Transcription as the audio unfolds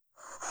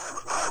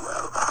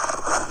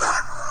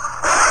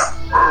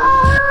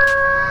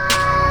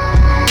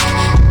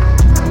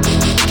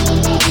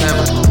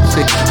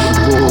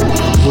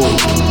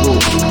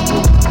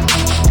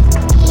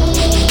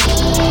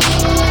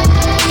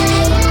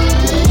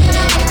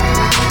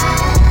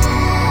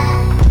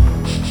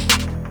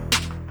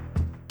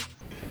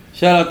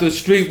Shout out to the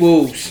Street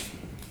Wolves.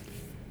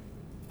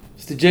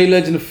 It's the J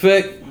Legend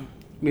Effect.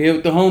 We here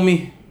with the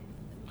homie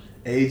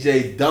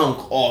AJ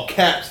Dunk, all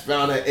caps,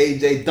 found at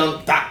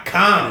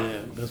ajdunk.com. Yeah,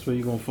 that's where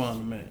you're gonna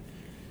find him at.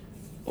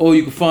 Or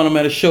you can find him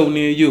at a show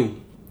near you.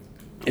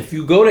 If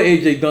you go to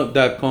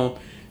ajdunk.com,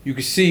 you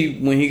can see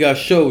when he got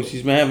shows.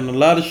 He's been having a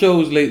lot of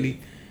shows lately.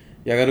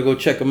 Y'all gotta go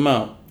check him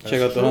out.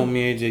 Check out the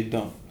homie AJ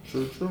Dunk.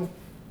 True.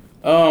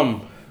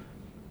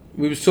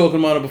 We was talking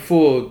about it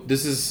before.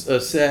 This is a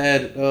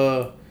sad,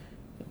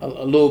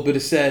 a little bit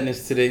of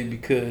sadness today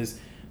because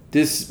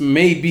this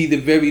may be the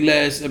very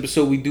last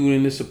episode we do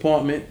in this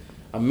apartment.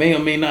 I may or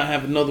may not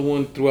have another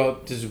one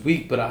throughout this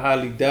week, but I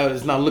highly doubt it.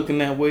 It's not looking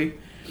that way.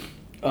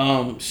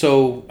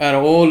 So out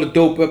of all the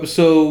dope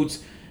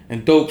episodes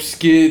and dope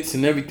skits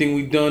and everything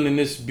we've done in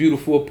this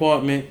beautiful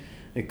apartment,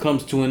 it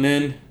comes to an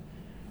end.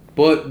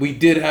 But we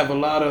did have a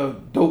lot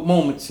of dope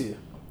moments here.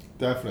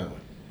 Definitely.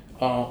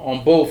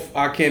 On both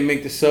I Can't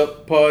Make This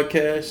Up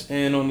podcast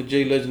and on the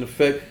J Legend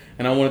Effect.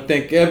 And I want to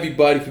thank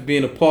everybody for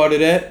being a part of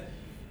that.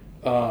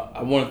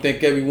 I want to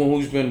thank everyone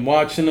who's been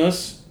watching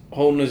us,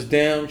 holding us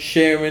down,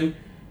 sharing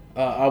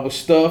our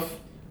stuff.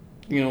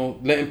 You know,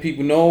 letting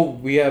people know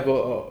we have a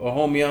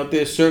homie out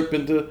there,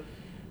 Serpenter.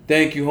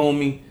 Thank you,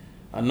 homie.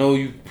 I know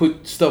you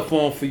put stuff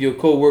on for your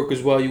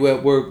co-workers while you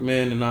at work,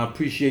 man, and I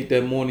appreciate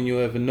that more than you'll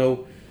ever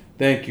know.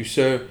 Thank you,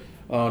 sir.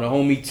 The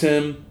homie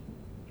Tim.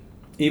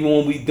 Even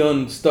when we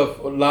done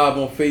stuff live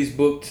on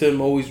Facebook,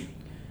 Tim always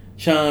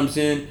chimes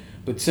in.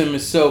 But Tim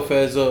himself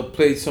has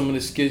played some of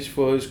the skits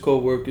for his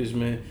co-workers,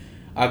 man.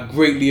 I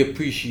greatly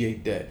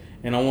appreciate that.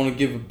 And I want to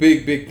give a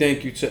big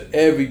thank you to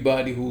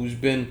everybody who's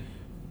been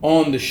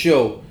on the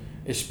show.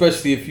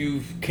 Especially if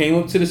you've came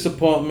up to this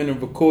apartment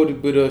and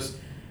recorded with us.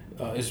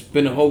 It's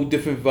been a whole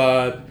different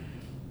vibe.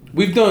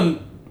 We've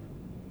done,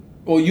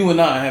 or you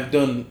and I have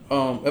done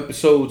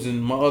episodes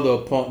in my other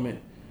apartment.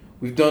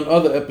 We've done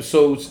other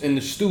episodes in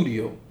the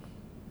studio.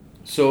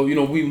 So, you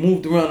know, we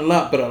moved around a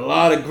lot, but a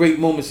lot of great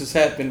moments has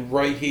happened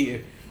right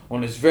here on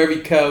this very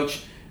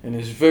couch in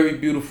this very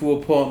beautiful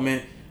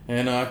apartment.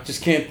 And I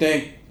just can't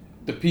thank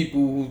the people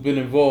who've been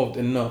involved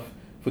enough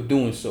for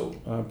doing so.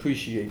 I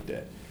appreciate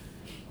that.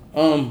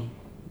 We're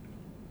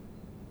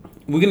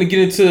going to get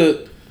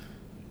into...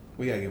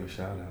 We got to give a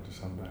shout out to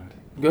somebody.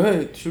 Go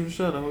ahead. Shoot a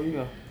shout out. Who you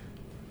got?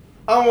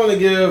 I want to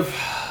give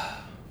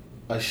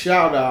a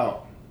shout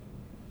out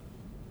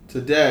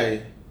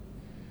today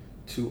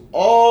to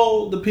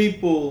all the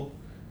people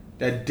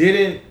that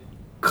didn't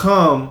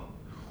come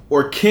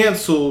or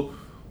cancel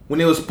when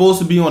they were supposed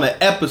to be on an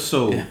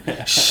episode.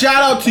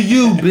 Shout out to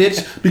you,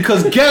 bitch,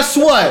 because guess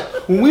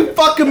what? When we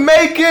fucking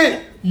make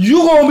it, you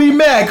gonna be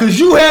mad because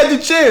you had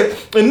the chance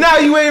and now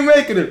you ain't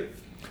making it.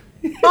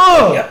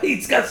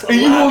 He's got some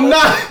and you will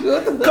not,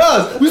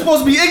 cause we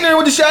supposed to be ignorant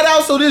with the shout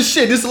out. So this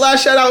is the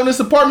last shout out in this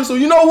apartment. So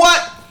you know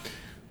what?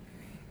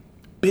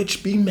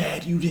 Bitch, be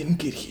mad you didn't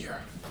get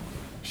here.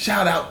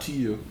 Shout out to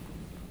you.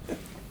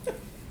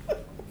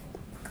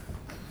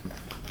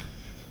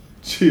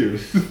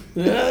 Cheers.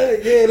 Yeah,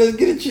 let's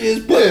get a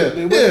cheers.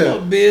 Man. What's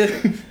up,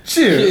 man?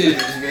 Cheers.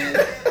 Cheers,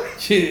 man.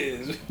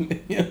 Cheers.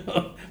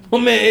 My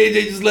man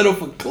AJ just let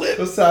off a clip.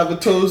 Let's have a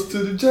toast to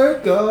the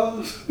jerk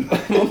offs.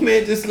 My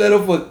man just let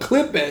off a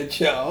clip at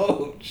y'all.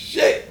 Oh,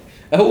 shit.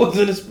 I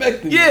wasn't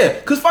expecting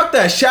that. Cause fuck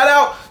that. Shout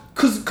out.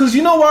 Cause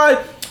you know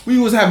why? We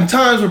was having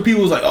times where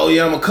people was like, oh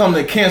yeah, I'm gonna come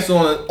to cancel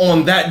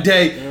on that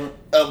day. Yeah.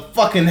 A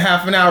fucking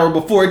half an hour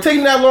before. It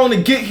taking that long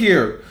to get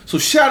here. So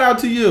shout out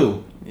to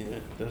you. Yeah,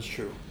 that's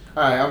true.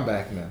 Alright, I'm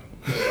back now.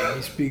 Yeah,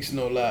 he speaks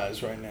no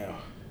lies right now.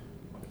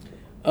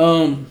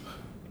 I'm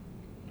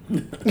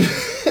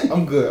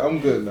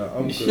good now.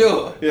 I'm good.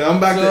 Sure. Yeah,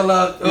 I'm back. All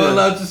out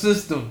the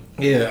system.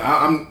 Yeah,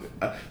 I'm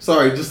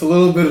sorry. Just a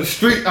little bit of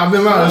street. I've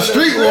been around the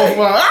street walk.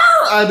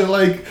 I had to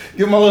like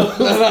get my little.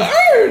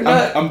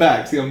 I'm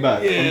back. See, I'm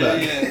back. Yeah, I'm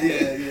back.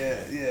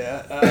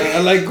 Yeah. I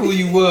like who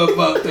you were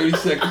about 30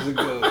 seconds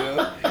ago. Yo.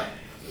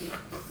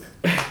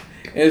 And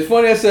it's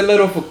funny I said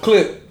let off a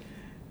clip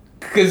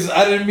because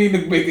I didn't mean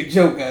to make a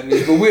joke out of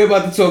this, but we're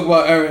about to talk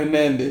about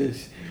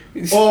Hernandez.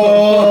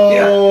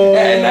 So,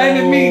 and I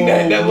didn't mean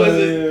that. That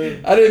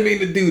wasn't. I didn't mean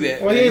to do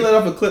that. Well, he ain't let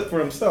off a clip for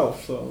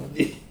himself, so.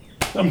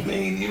 I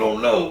mean, you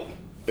don't know.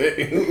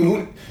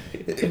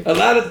 A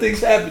lot of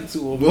things happen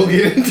to him. We'll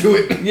get into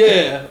it.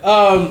 Yeah.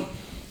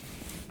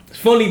 It's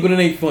funny, but it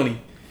ain't funny.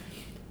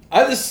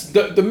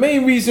 The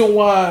main reason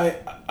why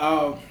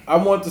I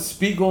want to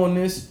speak on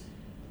this,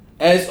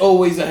 as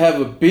always, I have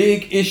a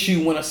big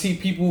issue when I see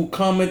people who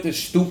comment the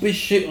stupid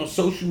shit on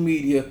social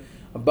media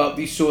about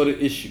these sort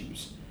of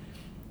issues.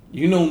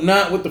 You know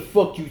not what the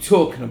fuck you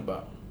talking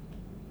about.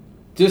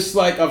 Just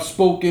like I've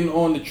spoken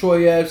on the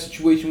Troy Ave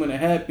situation when it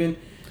happened,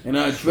 and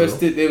I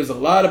addressed it. There was a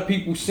lot of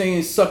people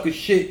saying sucker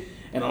shit,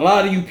 and a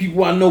lot of you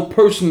people I know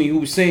personally who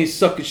was saying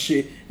sucker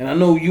shit, and I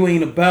know you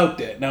ain't about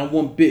that, not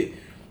one bit.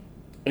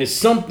 It's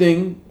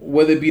something,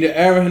 whether it be the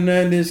Aaron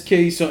Hernandez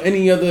case or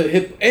any other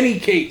any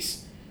case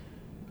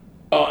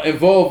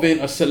involving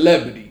a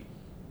celebrity,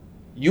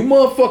 you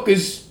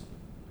motherfuckers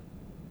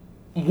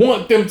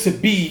want them to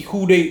be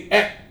who they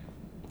act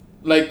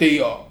like they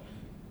are.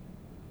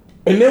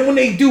 And then when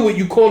they do it,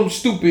 you call them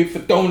stupid for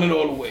throwing it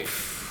all away.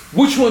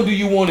 Which one do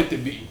you want it to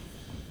be?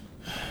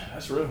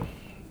 That's real.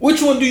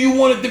 Which one do you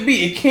want it to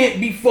be? It can't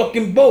be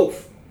fucking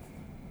both.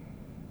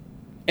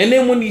 And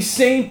then when these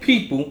same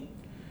people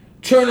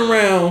turn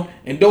around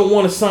and don't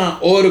want to sign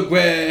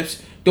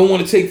autographs, don't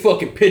want to take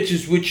fucking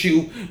pictures with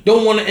you,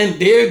 don't want to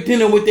end their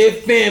dinner with their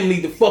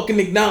family to fucking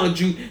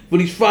acknowledge you for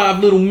these 5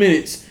 little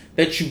minutes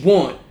that you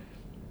want.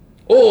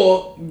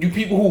 Or you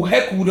people who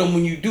heckle them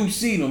when you do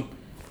see them,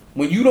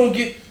 when you don't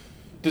get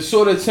the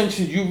sort of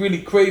attention you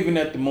really craving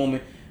at the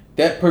moment,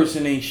 that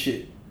person ain't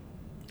shit.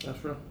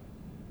 That's real.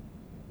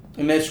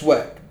 And that's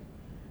whack.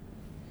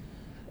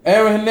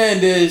 Aaron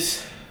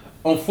Hernandez,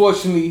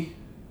 unfortunately,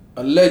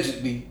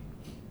 allegedly,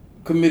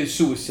 committed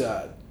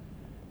suicide.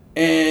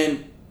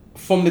 And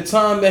from the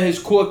time that his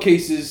court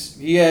cases,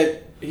 he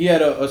had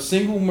a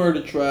single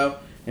murder trial,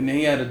 and then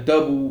he had a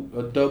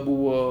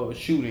double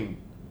shooting,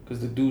 because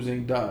the dudes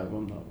ain't died, if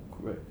I'm not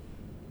correct.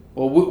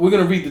 Well, we're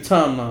gonna read the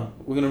timeline.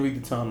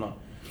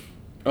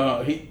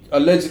 He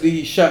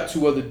allegedly shot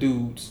 2 other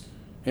dudes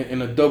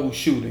in a double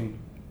shooting.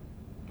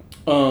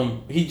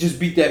 He just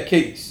beat that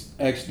case,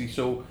 actually,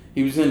 so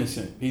he was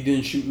innocent. He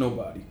didn't shoot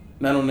nobody,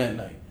 not on that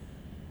night.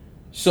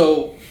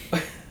 So,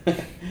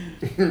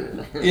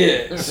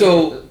 yeah.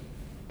 So,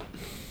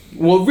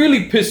 what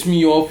really pissed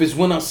me off is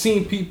when I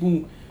seen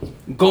people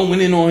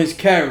going in on his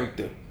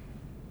character.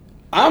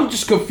 I'm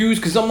just confused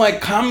because I'm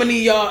like, how many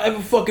of y'all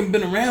ever fucking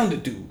been around the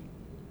dude?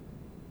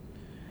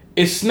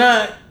 It's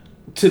not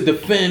to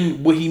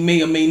defend what he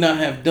may or may not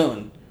have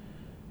done.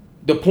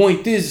 The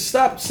point is,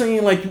 stop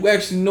saying like you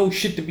actually know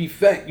shit to be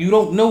fact. You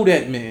don't know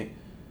that man.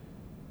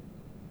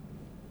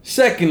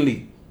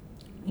 Secondly,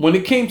 when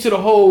it came to the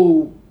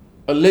whole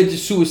alleged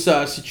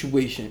suicide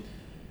situation,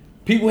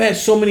 people had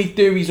so many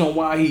theories on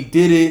why he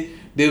did it.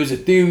 There was a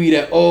theory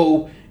that,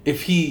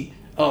 if he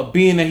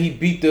being that he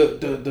beat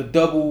the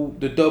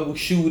double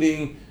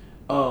shooting,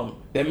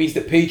 that means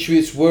the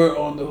Patriots were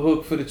on the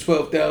hook for the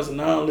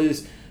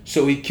 $12,000,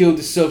 so he killed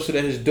himself so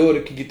that his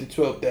daughter could get the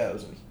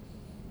 $12,000.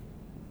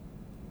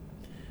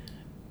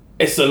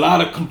 It's a lot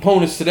of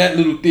components to that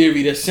little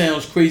theory that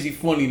sounds crazy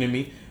funny to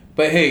me,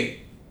 but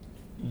hey,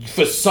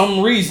 for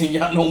some reason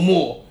y'all know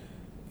more.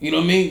 You know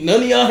what I mean?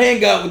 None of y'all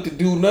hang out with the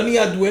dude. None of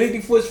y'all do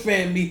anything for his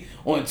family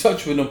or in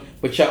touch with him,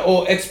 but y'all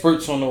all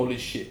experts on all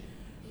this shit.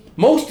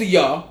 Most of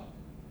y'all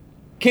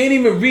can't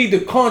even read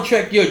the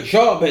contract your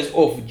job has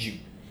offered you,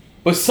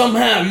 but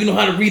somehow you know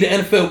how to read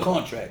an NFL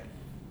contract.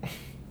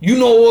 You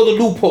know all the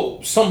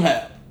loopholes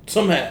somehow.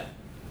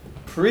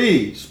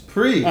 Preach.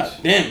 God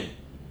damn it.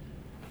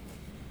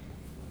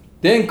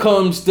 Then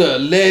comes the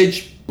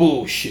alleged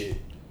bullshit,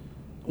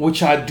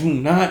 which I do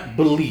not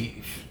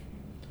believe.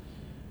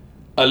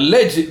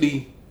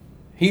 Allegedly,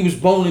 he was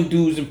boning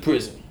dudes in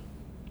prison.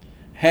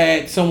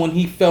 Had someone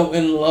he fell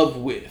in love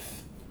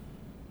with.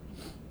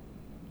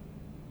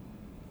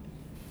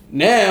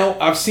 Now,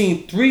 I've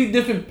seen 3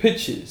 different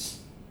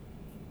pictures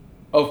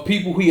of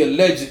people he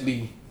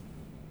allegedly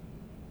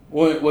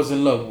was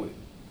in love with.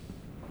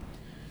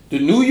 The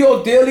New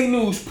York Daily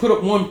News put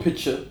up one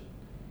picture.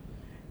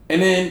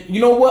 And then, you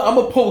know what? I'm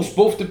going to post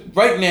both.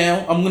 Right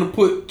now, I'm going to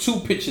put 2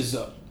 pictures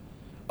up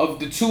of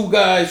the 2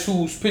 guys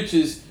whose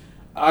pictures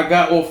I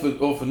got off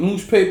a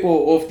newspaper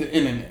or off the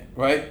internet,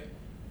 right?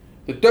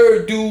 The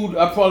third dude,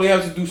 I probably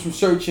have to do some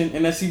searching,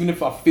 and that's even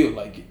if I feel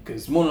like it,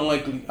 because more than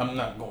likely, I'm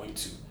not going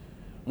to.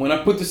 When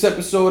I put this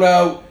episode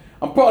out,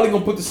 I'm probably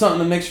going to put this out in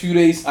the next few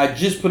days. I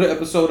just put an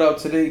episode out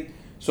today,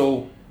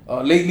 so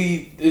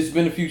lately, there's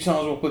been a few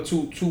times where I put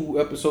two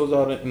episodes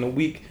out in a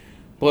week,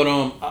 but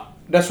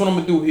that's what I'm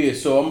going to do here.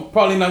 So I'm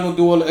probably not going to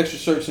do all the extra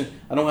searching.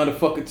 I don't have the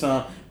fucking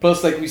time.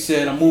 Plus, like we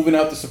said, I'm moving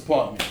out this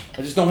apartment.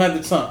 I just don't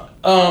have the time.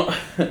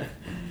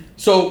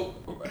 So,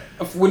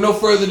 with no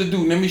further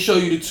ado, let me show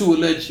you the 2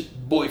 alleged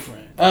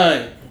boyfriends.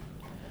 Alright.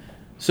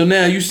 So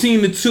now, you've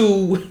seen the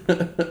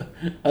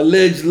 2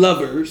 alleged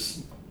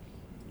lovers.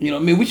 You know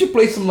what I mean? We should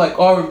play some like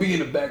R&B in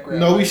the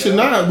background. No, we should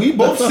not. We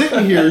both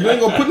sitting here. You ain't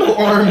gonna put no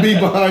R&B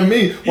behind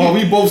me while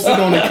we both sit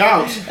on the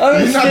couch.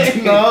 I'm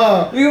saying,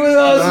 nah. We was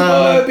on some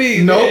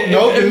R&B.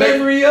 Nope. In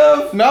memory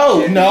of?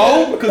 No.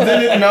 Because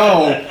then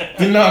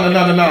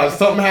no.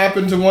 Something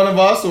happened to one of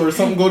us or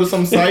something go to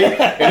some site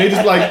and they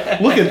just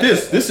like, look at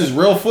this. This is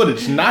real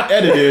footage, not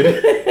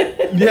edited.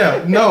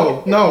 Yeah,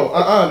 no.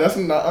 That's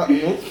not.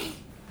 Nope.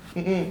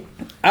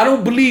 I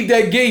don't believe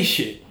that gay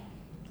shit.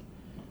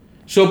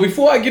 So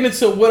before I get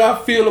into what I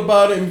feel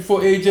about it and before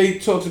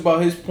AJ talks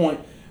about his point,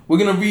 we're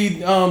going to read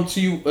to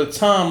you a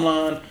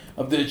timeline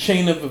of the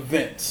chain of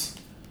events.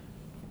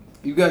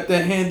 You got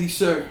that handy,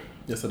 sir?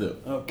 Yes, I do.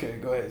 Okay,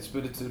 go ahead.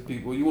 Spit it to the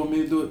people. You want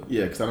me to do it?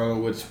 Yeah, because I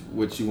don't know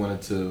which you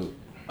wanted to.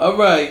 All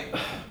right.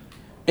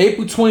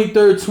 April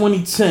 23rd,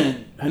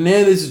 2010.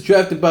 Hernandez is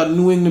drafted by the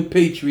New England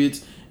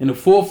Patriots in the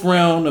 4th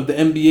round of the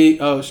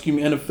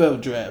NFL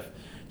draft.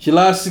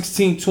 July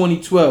 16,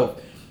 2012.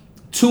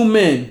 2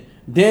 men.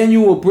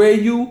 Daniel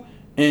Abreu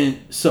and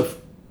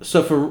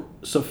Safario.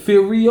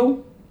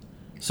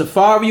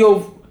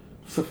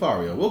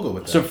 We'll go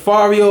with that.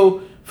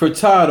 Safario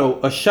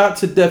Furtado, a shot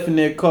to death in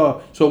their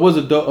car. So it was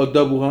a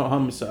double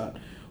homicide.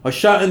 A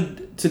shot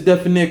to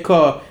death in their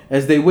car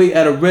as they wait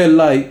at a red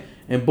light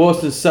in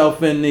Boston's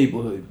South End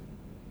neighborhood.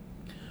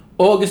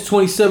 August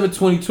 27,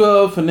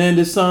 2012,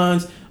 Hernandez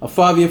signs a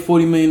 5-year,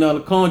 $40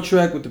 million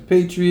contract with the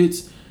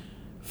Patriots.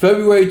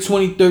 February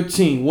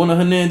 2013, one of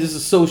Hernandez's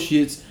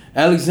associates,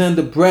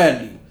 Alexander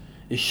Bradley,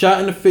 is shot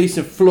in the face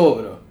in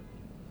Florida.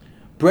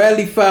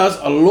 Bradley files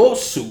a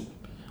lawsuit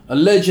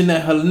alleging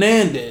that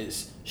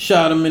Hernandez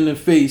shot him in the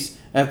face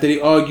after they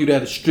argued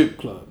at a strip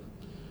club.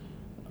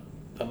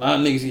 A lot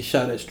of niggas get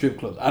shot at strip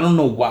clubs. I don't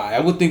know why. I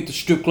would think the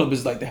strip club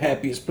is like the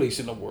happiest place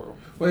in the world.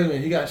 Wait a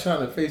minute, he got shot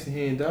in the face and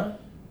he ain't died?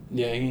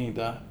 Yeah, he ain't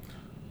died.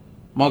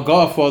 My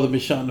godfather been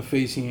shot in the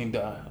face, he ain't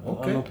died.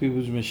 Okay. I know people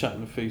who's been shot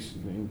in the face, he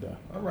ain't died.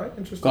 All right,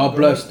 interesting. God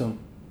bless them.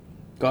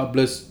 God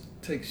bless.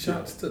 Take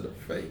shots to the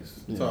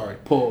face. Yeah. Sorry.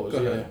 Pause. Go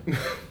ahead. Yeah.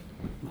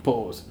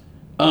 Pause.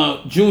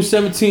 June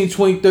 17,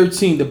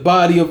 2013, the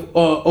body of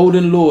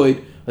Odin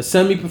Lloyd, a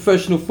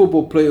semi-professional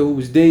football player who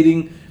was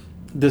dating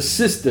the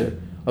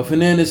sister of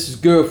Hernandez's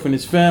girlfriend,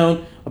 is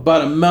found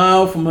about a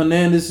mile from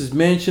Hernandez's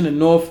mansion in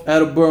North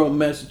Attleboro,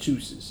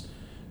 Massachusetts.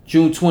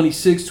 June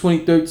 26,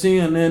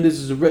 2013, Hernandez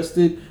is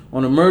arrested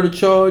on a murder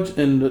charge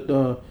and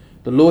the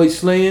Lloyd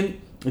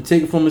slaying and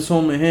taken from his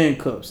home in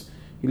handcuffs.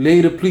 He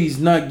later pleads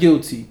not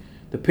guilty.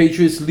 The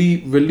Patriots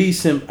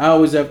release him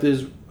hours after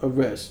his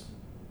arrest.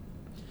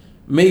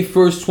 May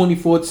 1st,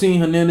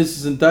 2014, Hernandez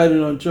is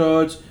indicted on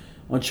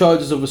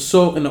charges of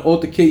assault and an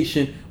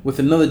altercation with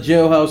another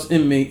jailhouse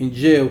inmate in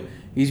jail.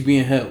 He's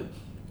being held.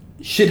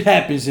 Shit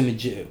happens in the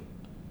jail.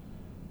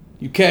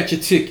 You catch a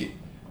ticket.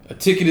 A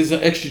ticket is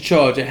an extra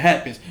charge. It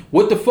happens.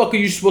 What the fuck are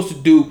you supposed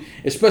to do?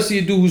 Especially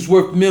a dude who's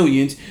worth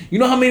millions. You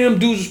know how many of them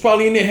dudes was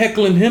probably in there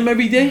heckling him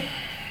every day?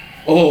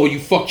 Oh, you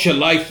fucked your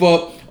life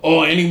up.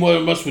 Oh, anyone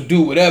of us would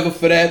do whatever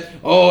for that.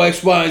 Oh,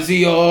 X, Y, and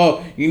Z.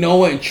 Oh, you know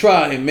what? And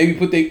try him. Maybe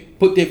put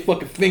their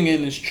fucking finger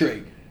in his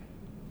tray.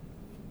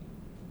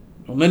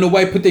 Don't let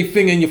nobody put their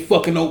finger in your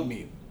fucking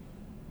oatmeal.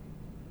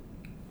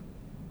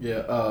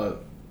 Yeah,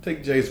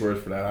 take Jay's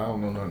word for that. I don't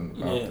know nothing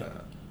about that.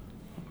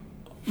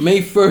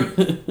 May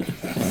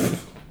 1st,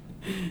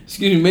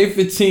 May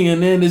 15,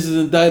 Hernandez is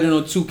indicted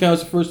on 2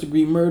 counts of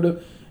first-degree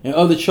murder and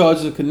other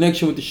charges in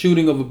connection with the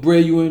shooting of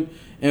Abreu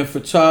and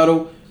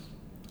Furtado.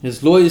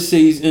 His lawyers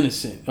say he's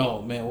innocent.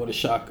 Oh, man, what a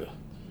shocker.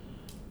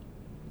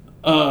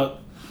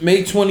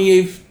 May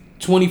 28th,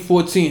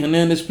 2014,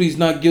 Hernandez pleads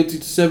not guilty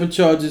to 7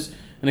 charges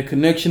in the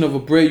connection of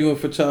Abreu and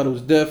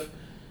Furtado's death.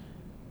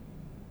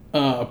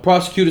 A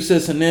prosecutor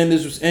says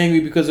Hernandez was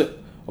angry because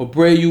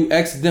Abreu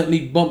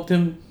accidentally bumped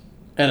him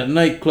at a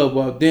nightclub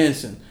while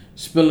dancing,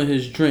 spilling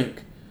his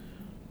drink.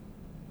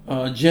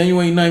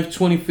 January 9th,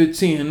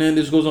 2015,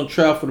 Hernandez goes on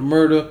trial for the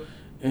murder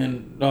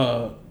and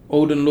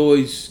Odin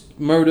Lloyd's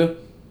murder.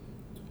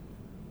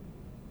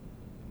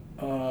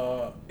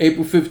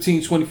 April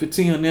 15,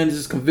 2015, Hernandez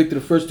is convicted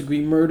of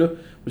first-degree murder,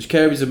 which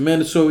carries a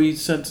mandatory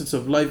sentence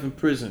of life in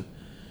prison.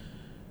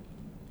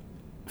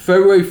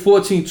 February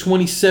 14,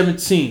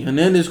 2017,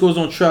 Hernandez goes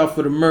on trial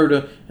for the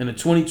murder and the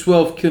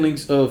 2012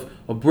 killings of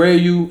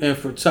Abreu and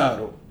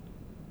Furtado.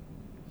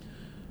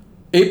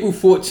 April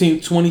 14,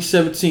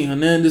 2017,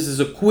 Hernandez is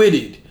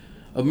acquitted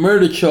of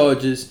murder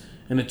charges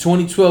in the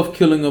 2012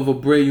 killing of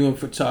Abreu and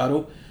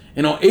Furtado.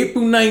 And on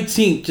April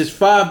 19th, just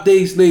 5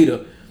 days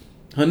later,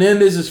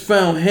 Hernandez is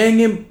found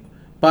hanging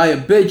by a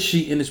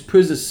bedsheet in his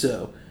prison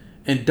cell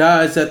and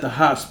dies at the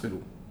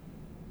hospital.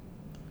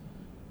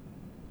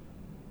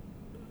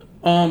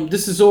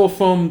 This is all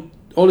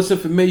this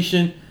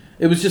information.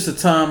 It was just a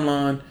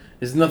timeline.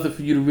 There's nothing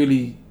for you to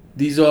really,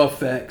 these are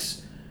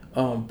facts.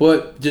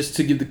 But just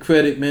to give the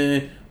credit,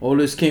 man, all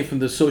this came from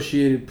the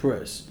Associated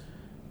Press.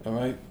 All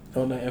right,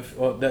 on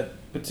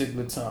that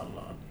particular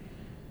timeline.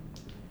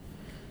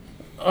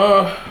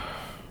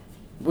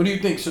 What do you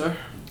think, sir?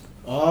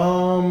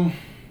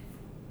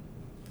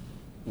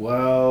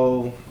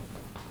 Well,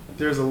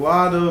 there's a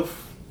lot of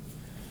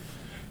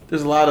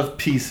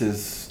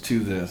pieces to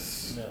this.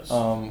 Yes.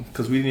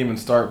 Because we didn't even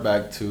start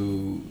back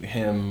to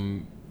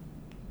him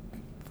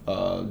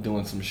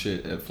doing some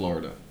shit at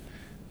Florida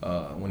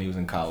when he was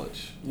in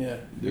college. Yeah,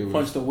 he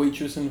punched a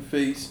waitress in the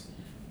face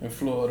in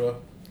Florida,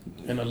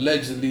 and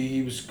allegedly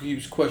he was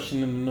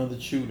questioning another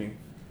shooting.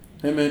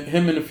 Him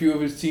and a few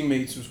of his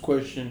teammates was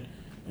questioned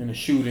in a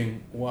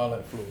shooting while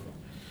at Florida.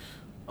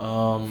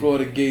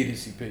 Florida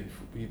Gators he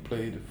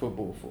played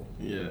football for.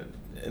 Yeah,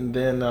 and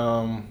then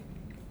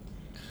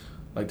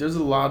there's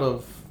a lot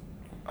of,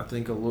 I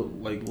think,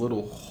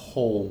 little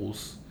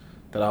holes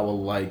that I would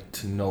like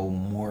to know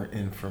more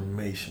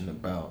information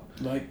about.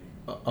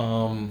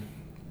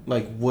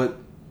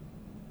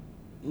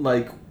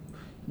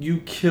 You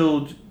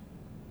killed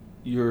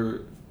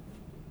your,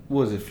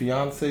 what was it,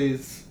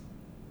 fiance's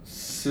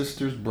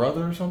sister's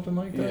brother or something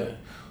like that? Yeah.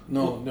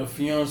 No, the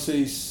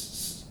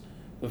fiance's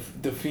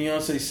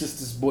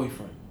sister's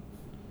boyfriend.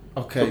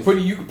 Okay. So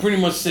you could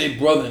pretty much say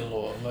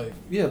brother-in-law, like.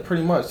 Yeah,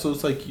 pretty much. So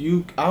it's like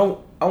I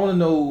want to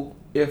know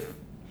if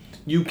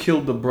you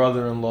killed the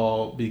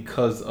brother-in-law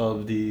because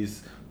of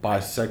these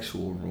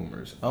bisexual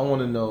rumors. I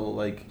want to know,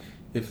 like,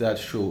 if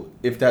that's true.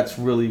 If that's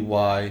really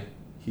why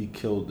he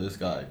killed this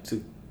guy.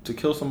 To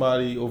kill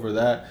somebody over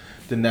that,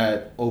 then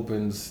that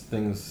opens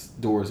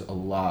doors a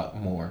lot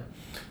more.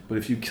 But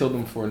if you killed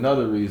him for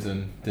another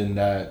reason, then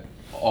that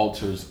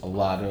alters a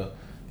lot of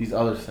these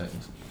other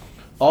things.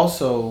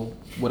 Also,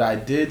 what I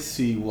did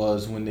see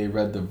was when they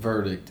read the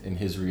verdict and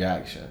his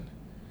reaction.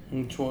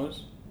 Which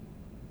was?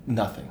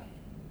 Nothing.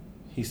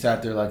 He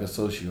sat there like a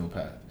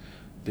sociopath.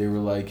 They were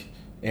like,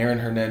 Aaron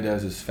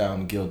Hernandez is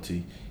found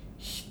guilty.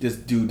 This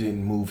dude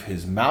didn't move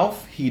his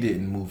mouth. He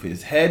didn't move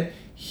his head.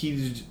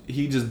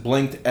 He just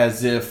blinked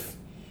as if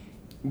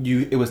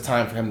it was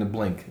time for him to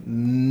blink.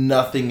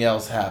 Nothing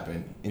else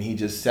happened. And he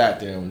just sat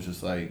there and was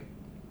just like,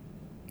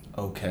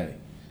 okay.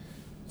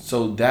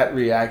 So that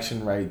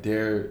reaction right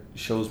there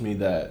shows me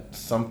that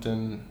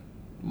something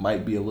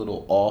might be a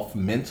little off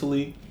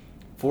mentally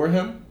for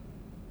him.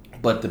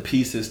 But the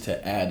pieces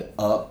to add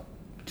up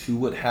to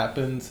what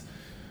happens,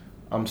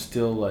 I'm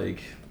still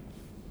like,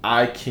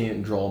 I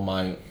can't draw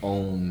my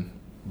own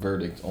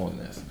verdict on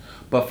this.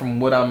 But from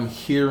what I'm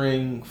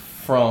hearing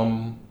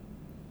from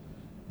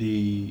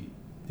the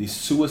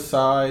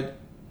suicide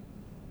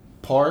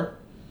part,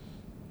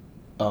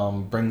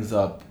 brings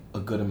up a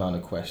good amount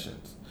of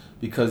questions.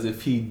 Because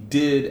if he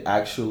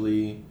left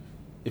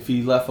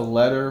a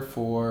letter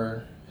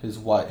for his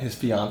wife, his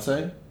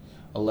fiance,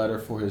 a letter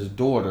for his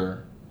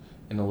daughter,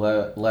 and a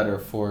letter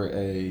for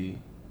a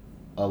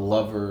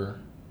lover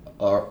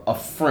or a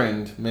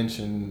friend,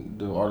 mentioned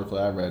the article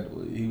I read,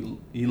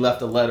 he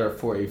left a letter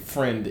for a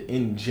friend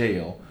in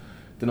jail,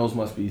 then those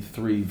must be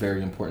three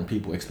very important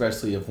people,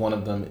 especially if one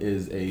of them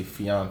is a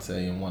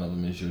fiance and one of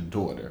them is your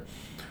daughter.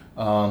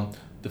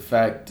 The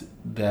fact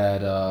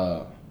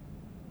that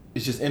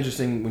it's just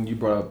interesting when you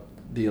brought up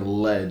the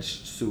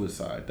alleged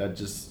suicide.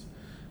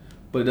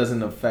 But it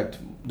doesn't affect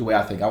the way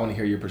I think. I want to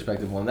hear your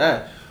perspective on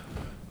that.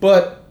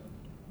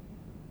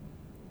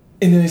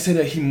 And then they say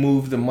that he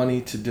moved the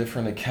money to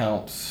different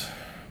accounts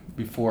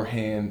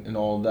beforehand and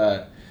all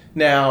that.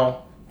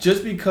 Now,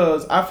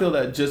 I feel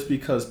that just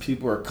because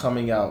people are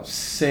coming out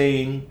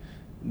saying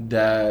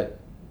that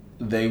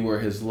they were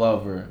his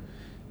lover,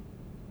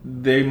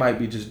 they might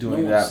be just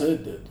doing that. No one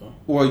said that, though.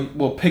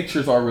 Well,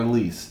 pictures are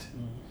released.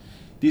 Mm-hmm.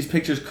 These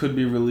pictures could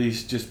be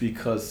released just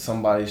because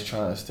somebody's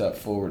trying to step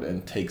forward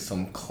and take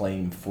some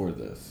claim for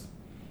this.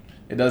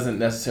 It doesn't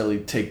necessarily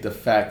take the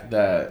fact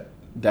that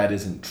that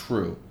isn't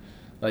true.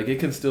 Like, it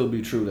can still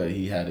be true that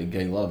he had a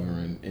gay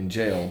lover in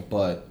jail,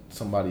 but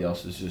somebody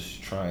else is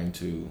just trying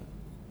to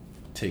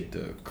take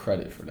the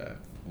credit for that.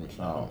 Which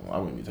I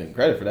wouldn't be taking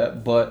credit for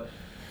that, but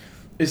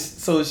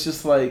it's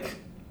just like,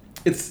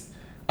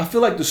 I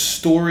feel like the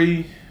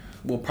story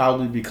will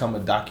probably become a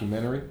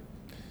documentary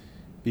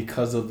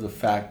because of the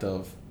fact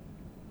of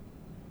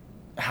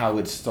how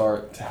it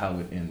started to how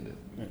it ended.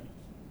 Yeah.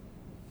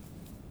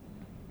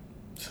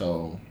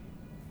 So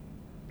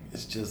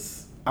it's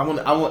just, I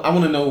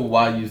want to know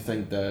why you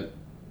think that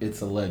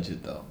it's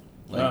alleged though,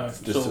 like right,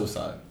 the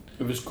suicide.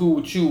 If it's cool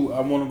with you,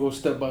 I want to go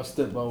step by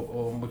step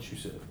on what you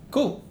said.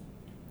 Cool.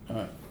 All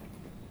right.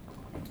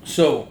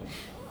 So,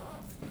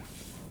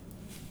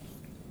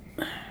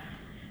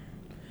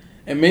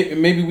 and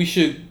maybe we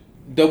should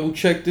double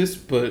check this,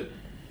 but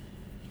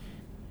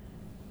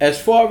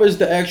as far as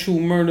the actual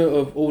murder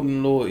of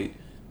Odin Lloyd,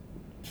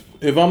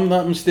 if I'm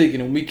not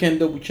mistaken, and we can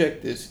double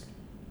check this,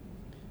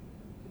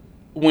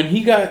 when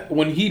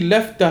he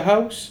left the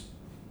house,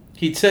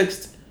 he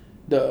texted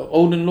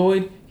Odin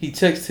Lloyd. He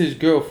texted his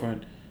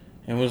girlfriend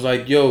and was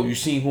like, "Yo, you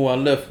seen who I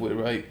left with,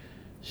 right?"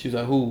 She was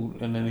like, "Who?"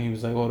 And then he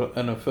was like, "Oh, the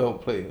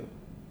NFL player."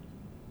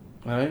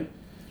 All right.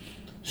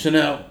 So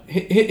now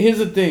here's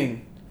the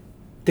thing: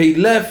 they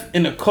left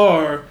in a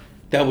car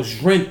that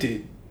was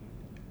rented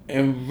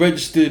and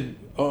registered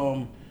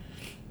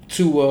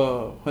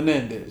to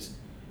Hernandez.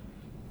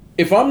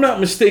 If I'm not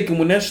mistaken,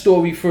 when that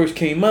story first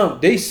came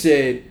out, they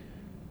said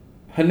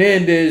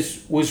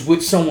Hernandez was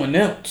with someone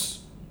else.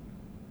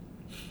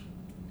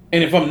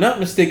 And if I'm not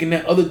mistaken,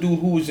 that other dude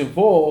who was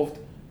involved.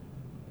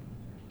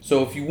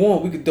 So if you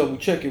want, we could double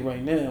check it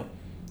right now.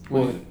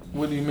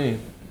 What do you mean?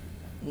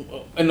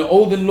 In the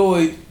Odin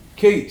Lloyd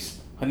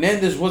case,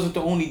 Hernandez wasn't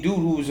the only dude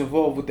who was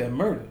involved with that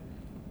murder.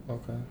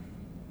 Okay.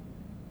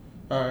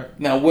 All right.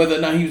 Now, whether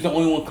or not he was the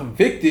only one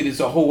convicted is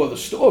a whole other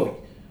story.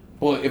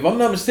 But if I'm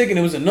not mistaken,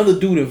 there was another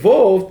dude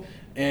involved,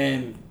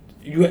 and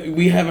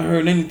we haven't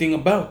heard anything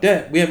about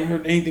that. We haven't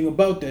heard anything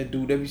about that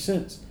dude ever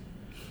since.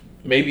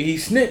 Maybe he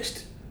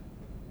snitched.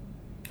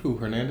 Who,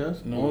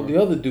 Hernandez? No,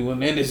 the other dude.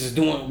 Hernandez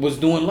was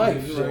doing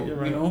life. You're so, right, you're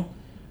right. You know,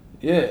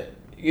 yeah,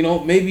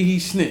 maybe he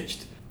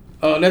snitched.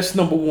 That's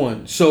number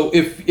one. So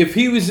if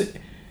he was,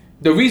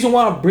 the reason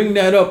why I bring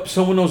that up,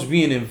 someone else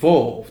being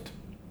involved,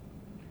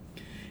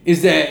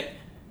 is that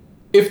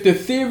if the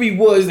theory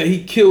was that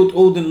he killed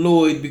Odin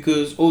Lloyd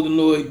because Odin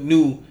Lloyd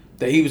knew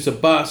that he was a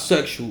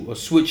bisexual, a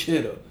switch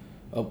hitter,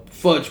 a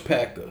fudge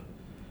packer.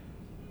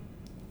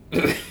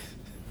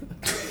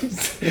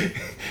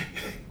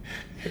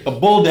 A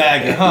bull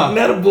dagger, huh?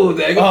 Not a bull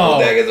dagger. A bull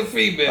dagger is a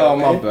female. Oh,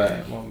 my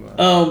bad.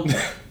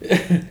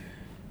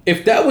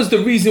 if that was the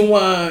reason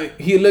why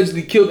he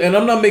allegedly killed, and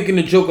I'm not making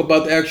a joke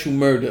about the actual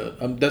murder.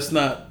 That's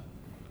not.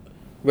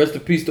 Rest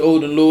in peace to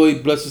Odin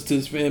Lloyd. Blessings to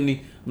his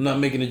family. I'm not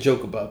making a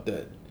joke about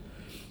that.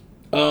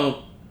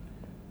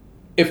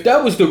 If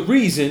that was the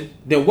reason,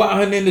 then why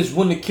Hernandez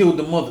wouldn't have killed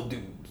the other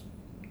dudes?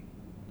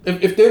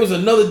 If there was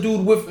another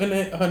dude with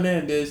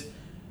Hernandez,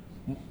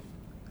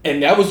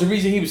 and that was the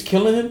reason he was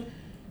killing him,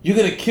 you're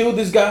gonna kill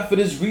this guy for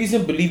this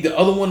reason, but leave the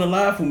other one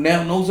alive who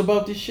now knows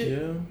about this shit?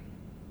 Yeah.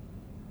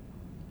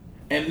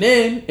 And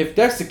then, if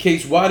that's the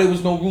case, why there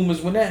was no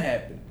rumors when that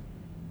happened?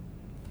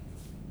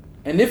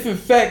 And if in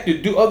fact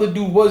the other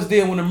dude was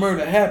there when the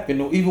murder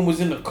happened, or even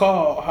was in the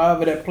car, or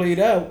however that played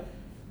out,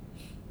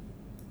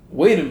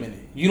 wait a minute.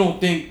 You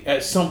don't think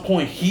at some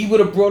point he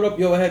would have brought up,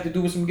 yo, it had to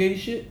do with some gay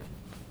shit?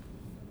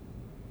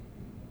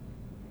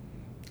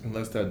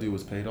 Unless that dude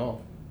was paid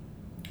off.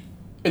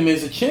 And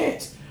there's a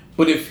chance.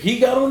 But if he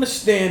got on the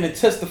stand and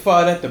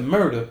testified at the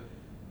murder,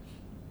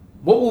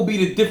 what will be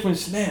the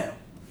difference now?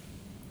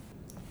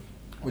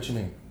 What you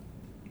mean?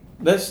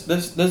 Let's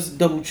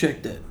double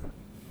check that.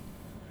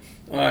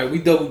 All right, we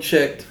double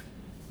checked,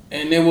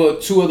 and there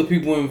were 2 other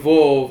people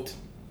involved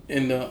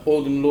in the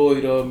Odin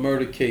Lloyd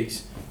murder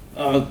case.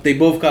 They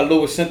both got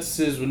lower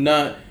sentences, were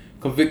not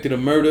convicted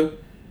of murder.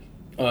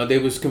 They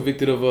was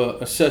convicted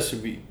of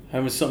accessory,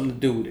 having something to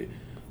do with it.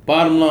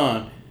 Bottom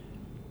line,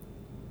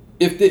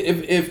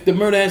 if the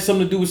murder has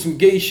something to do with some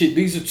gay shit,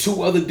 these are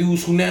 2 other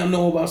dudes who now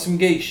know about some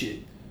gay shit.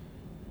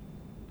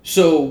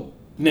 So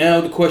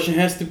now the question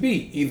has to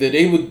be, either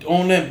they were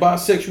on that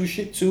bisexual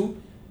shit too,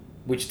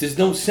 which this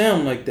don't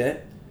sound like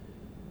that,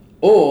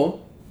 or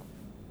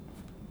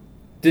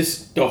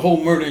the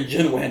whole murder in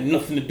general had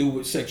nothing to do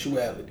with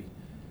sexuality.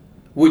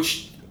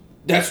 Which,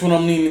 that's what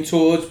I'm leaning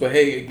towards. But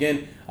hey,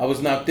 again, I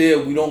was not there.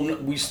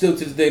 We still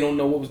to this day don't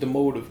know what was the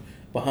motive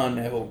behind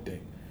that whole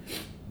thing.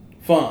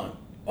 Fine.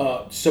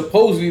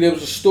 Supposedly there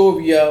was a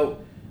story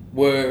out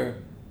where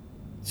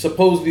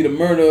supposedly the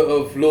murder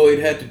of Lloyd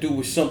had to do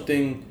with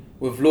something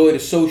with Lloyd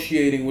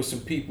associating with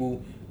some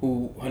people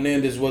who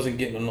Hernandez wasn't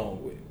getting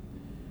along with.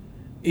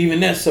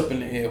 Even that's up in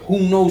the air. Who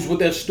knows what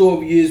that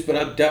story is, but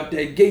I doubt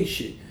that gay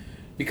shit.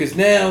 Because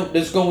now,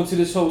 let's go into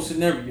this whole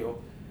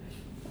scenario.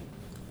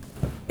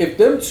 If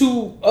them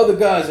 2 other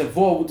guys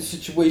involved with the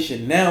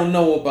situation now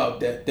know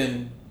about that,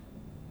 then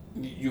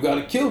you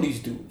gotta kill these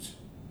dudes.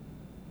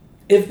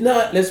 If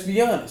not, let's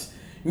be honest.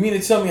 You mean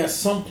to tell me at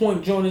some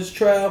point during this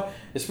trial,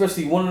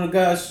 especially one of the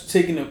guys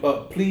taking a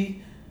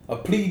plea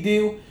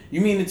deal,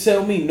 you mean to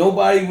tell me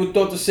nobody would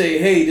thought to say,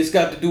 hey, this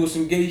got to do with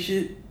some gay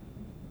shit?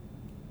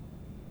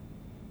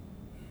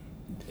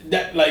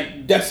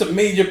 That's a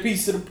major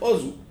piece of the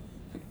puzzle.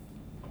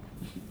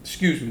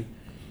 Excuse me.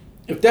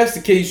 If that's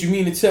the case, you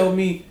mean to tell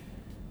me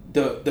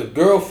the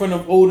girlfriend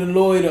of Odin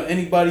Lloyd or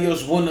anybody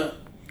else wanna,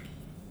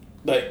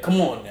 come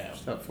on now.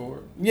 Step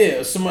forward.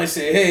 Yeah, somebody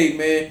say, hey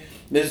man,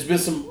 there's been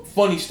some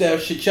funny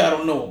stuff shit y'all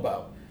don't know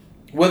about.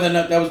 Whether or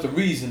not that was the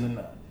reason or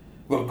not.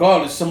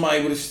 Regardless,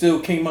 somebody would have still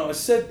came out and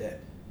said that.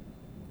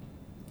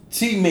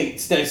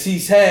 Teammates that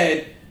he's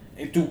had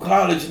through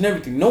college and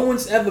everything. No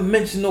one's ever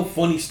mentioned no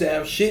funny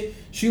style shit.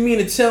 So you mean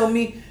to tell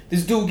me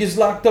this dude gets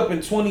locked up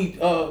in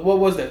 2012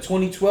 or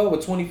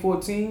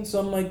 2014,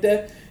 something like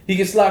that? He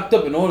gets locked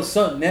up and all of a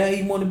sudden now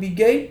he want to be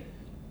gay?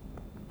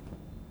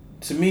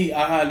 To me,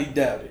 I highly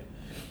doubt it.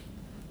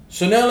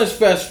 So now let's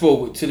fast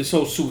forward to this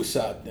whole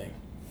suicide thing.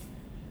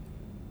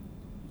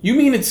 You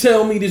mean to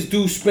tell me this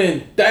dude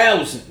spent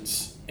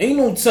thousands? Ain't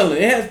no telling.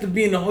 It has to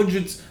be in the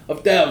hundreds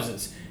of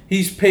thousands.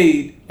 He's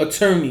paid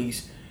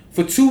attorneys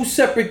for 2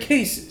 separate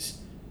cases.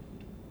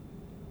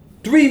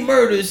 3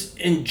 murders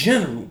in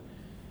general.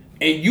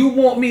 And you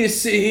want me to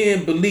sit here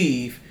and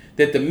believe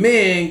that the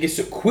man gets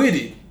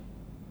acquitted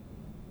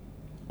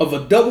of a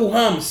double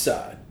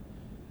homicide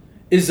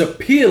is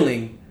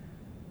appealing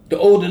the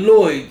Odin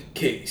Lloyd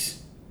case.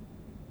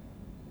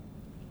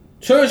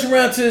 Turns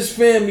around to his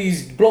family,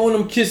 he's blowing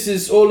them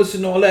kisses, all this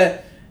and all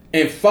that,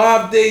 and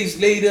 5 days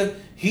later,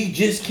 he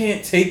just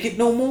can't take it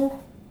no more?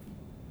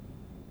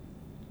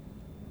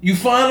 You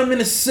find him in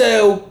a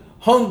cell,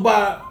 hung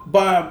by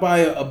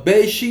a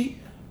bed sheet,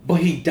 but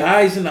he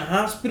dies in the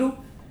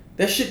hospital?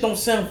 That shit don't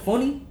sound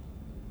funny?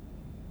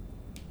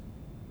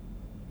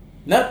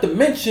 Not to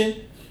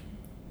mention,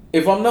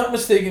 if I'm not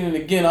mistaken, and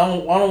again, I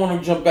don't want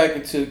to jump back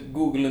into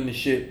Googling the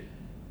shit,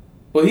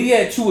 but he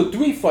had 2 or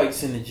 3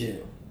 fights in the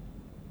jail.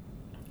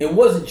 It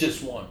wasn't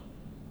just one.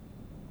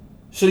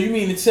 So you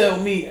mean to tell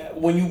me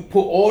when you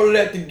put all of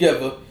that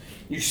together,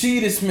 you see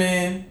this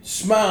man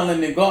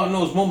smiling, and God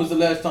knows when was the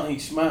last time he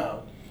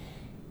smiled.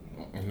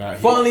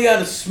 Finally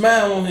got a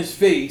smile on his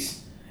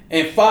face,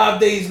 and 5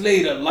 days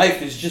later,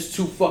 life is just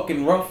too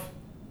fucking rough.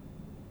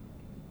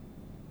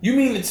 You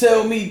mean to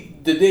tell me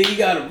the day he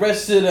got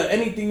arrested or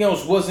anything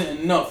else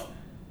wasn't enough?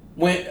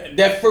 When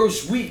that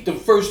first week, the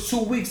first 2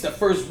 weeks, that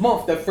first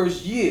month, that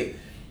first year,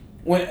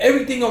 when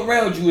everything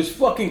around you is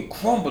fucking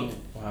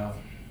crumbling. Wow.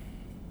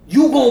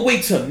 You gonna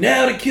wait till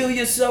now to kill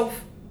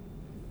yourself?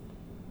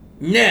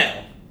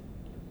 Now.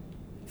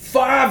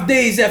 5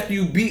 days after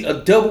you beat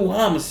a double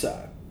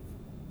homicide.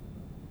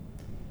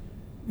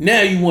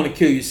 Now you want to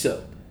kill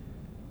yourself.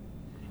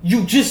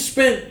 You just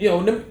spent,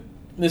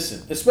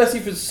 listen, especially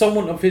for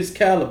someone of his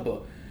caliber,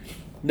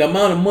 the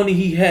amount of money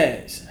he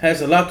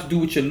has a lot to do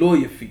with your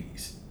lawyer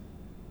fees.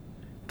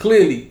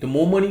 Clearly, the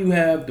more money you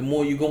have, the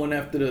more you're going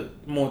after the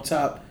more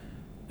top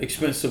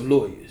expensive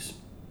lawyers.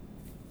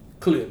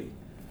 Clearly.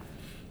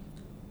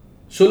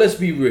 So let's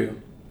be real.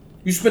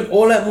 You spend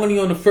all that money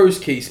on the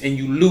first case and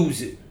you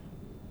lose it.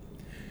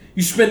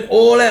 You spend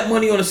all that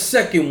money on the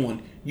second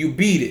one, you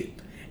beat it.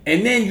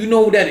 And then you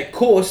know that it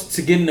costs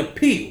to get an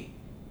appeal.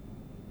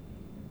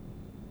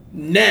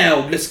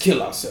 Now, let's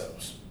kill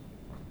ourselves.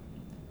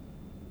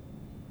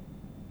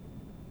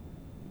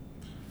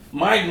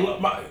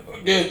 I'm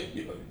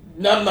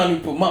not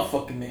even put my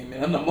fucking name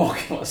in. I'm not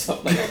marking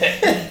myself like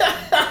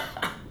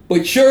that.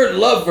 But your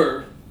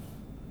lover,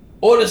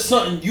 or there's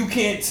something you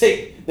can't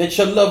take that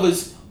your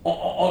lover's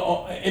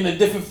in a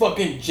different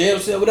fucking jail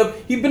cell, whatever.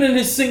 He been in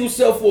his single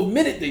cell for a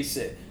minute, they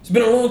said. It's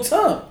been a long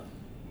time.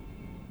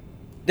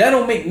 That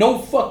don't make no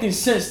fucking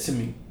sense to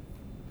me.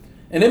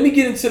 And let me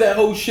get into that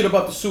whole shit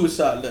about the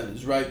suicide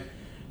letters, right?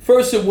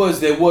 First there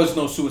was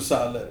no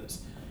suicide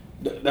letters.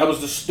 That was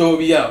the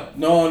story out.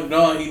 No,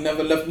 he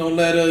never left no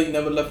letter.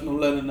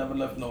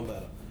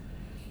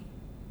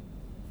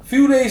 A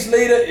few days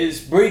later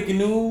is breaking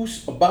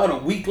news. About a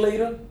week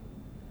later,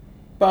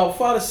 about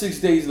 5 to 6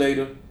 days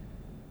later,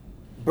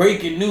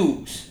 breaking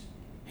news.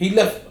 He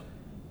left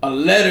a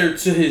letter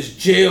to his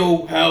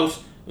jailhouse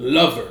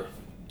lover.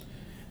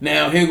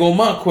 Now, here go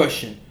my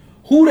question.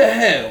 Who the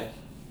hell,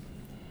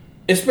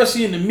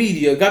 especially in the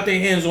media, got their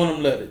hands on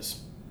them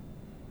letters?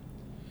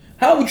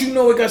 How would you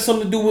know it got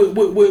something to do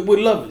with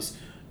lovers?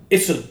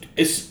 It's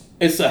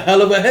a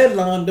hell of a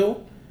headline,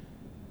 though.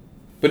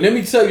 But let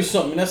me tell you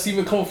something. That's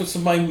even coming from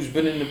somebody who's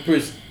been in the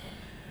prison.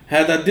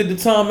 Had I did the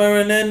time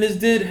Hernandez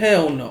did?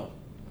 Hell no.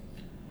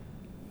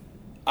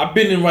 I've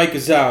been in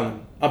Rikers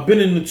Island. I've been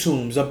in the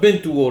tombs. I've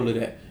been through all of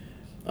that.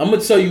 I'm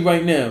going to tell you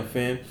right now,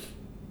 fam.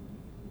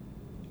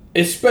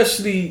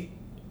 Especially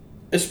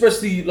a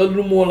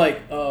little more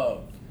like,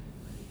 so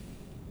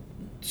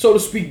to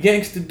speak,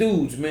 gangster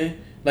dudes, man.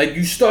 Like,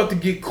 you start to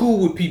get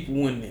cool with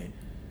people in there.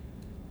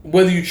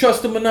 Whether you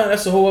trust them or not,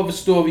 that's a whole other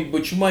story.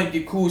 But you might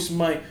get cool with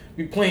somebody,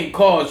 be playing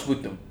cards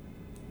with them,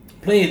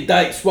 playing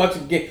dice,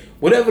 watching game,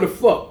 whatever the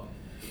fuck.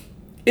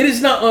 It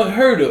is not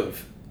unheard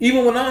of.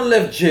 Even when I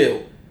left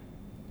jail,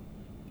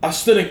 I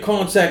stood in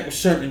contact with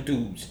certain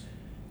dudes.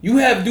 You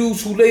have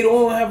dudes who later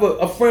on have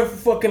a friend for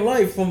fucking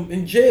life from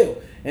in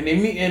jail. And they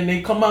meet and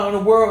they come out in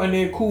the world and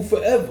they're cool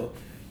forever.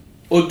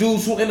 Or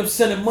dudes who end up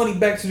sending money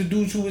back to the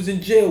dudes who was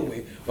in jail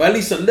with. Or at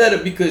least a letter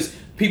because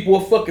people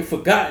are fucking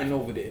forgotten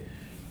over there.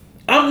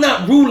 I'm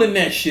not ruling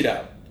that shit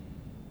out.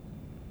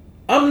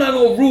 I'm not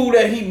gonna rule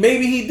that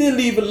maybe he did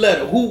leave a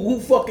letter. Who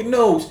fucking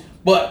knows?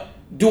 But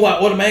do I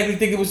automatically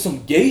think it was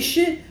some gay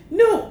shit?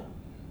 No.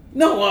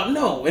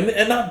 No.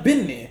 And I've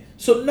been there.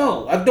 So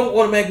no, I don't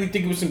automatically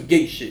think it was some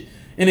gay shit.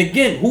 And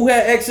again, who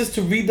had access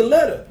to read the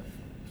letter?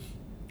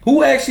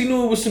 Who actually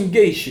knew it was some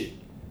gay shit?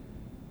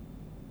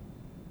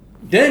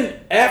 Then,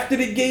 after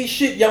the gay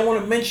shit, y'all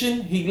want to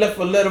mention he left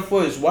a letter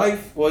for his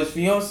wife or his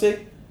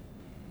fiance?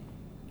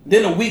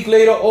 Then a week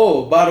later,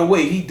 oh, by the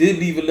way, he did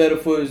leave a letter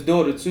for his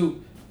daughter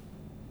too.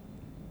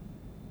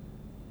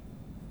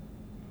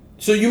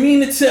 So you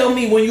mean to tell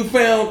me when you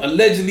found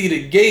allegedly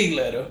the gay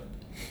letter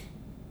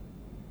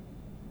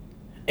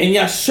and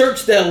y'all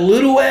searched that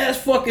little ass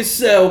fucking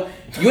cell,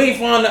 you ain't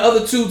find the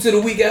other two till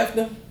the week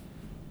after?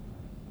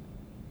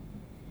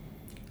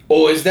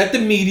 Or is that the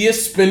media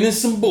spinning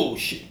some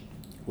bullshit?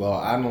 Well,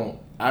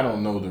 I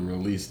don't know the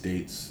release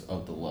dates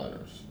of the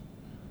letters.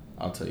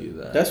 I'll tell you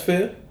that. That's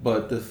fair.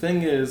 But the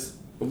thing is,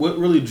 what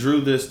really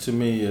drew this to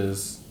me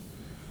is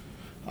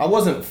I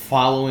wasn't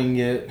following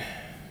it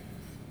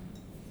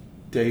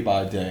day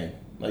by day.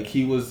 Like,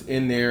 he was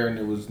in there and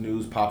there was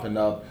news popping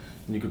up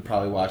and you could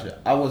probably watch it.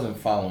 I wasn't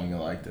following it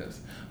like this.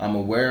 I'm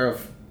aware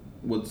of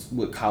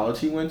what college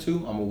he went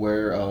to. I'm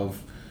aware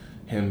of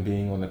him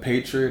being on the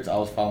Patriots. I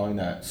was following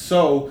that.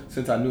 So,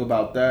 since I knew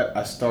about that,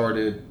 I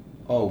started,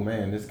 oh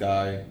man, this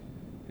guy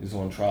is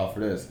on trial for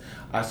this.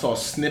 I saw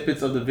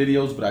snippets of the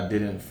videos, but I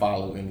didn't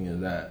follow any of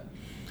that.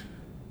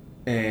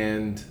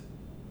 And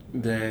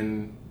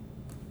then,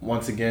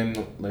 once again,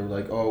 they were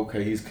like, oh,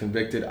 okay, he's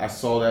convicted. I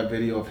saw that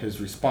video of his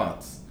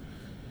response.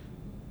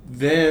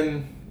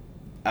 Then,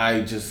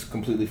 I just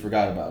completely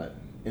forgot about it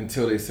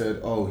until they said,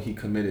 oh, he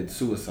committed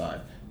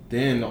suicide.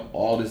 Then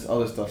all this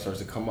other stuff starts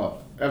to come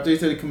up. After he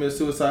said he committed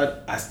suicide,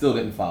 I still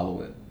didn't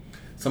follow it.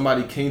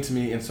 Somebody came to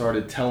me and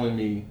started telling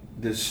me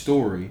this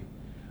story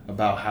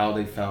about how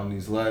they found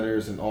these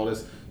letters and all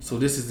this. So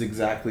this is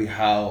exactly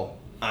how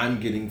I'm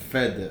getting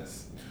fed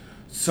this.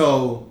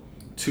 So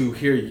to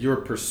hear your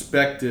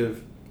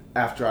perspective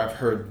after I've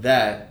heard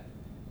that,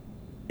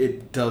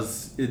 it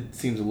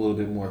seems a little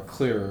bit more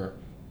clearer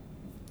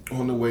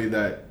on the way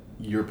that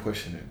you're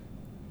pushing it.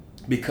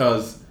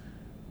 Because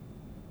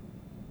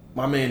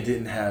my man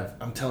didn't have,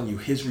 I'm telling you,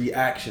 his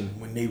reaction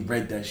when they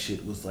read that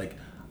shit was like,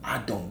 I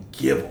don't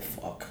give a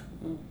fuck.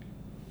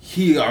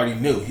 he already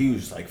knew. He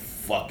was like,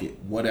 fuck it,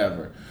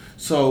 whatever.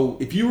 So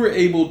if you were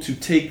able to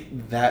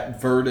take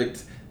that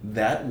verdict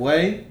that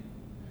way,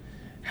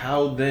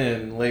 how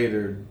then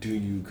later do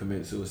you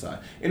commit suicide?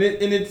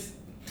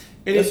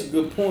 That's a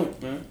good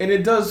point, man. And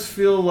it does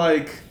feel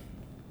like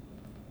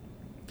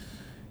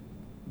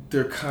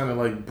they're kind of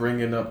like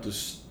bringing up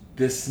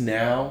this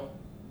now,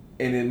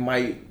 and it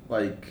might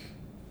like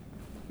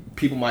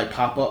people might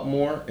pop up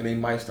more and they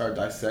might start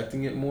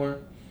dissecting it more.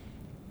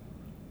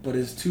 But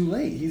it's too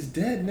late. He's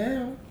dead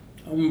now.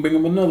 I'm gonna bring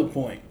up another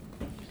point.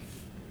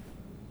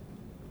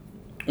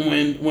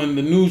 When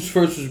the news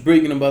first was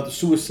breaking about the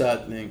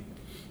suicide thing,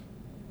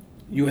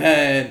 you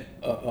had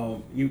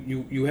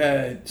you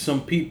had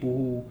some people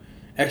who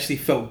actually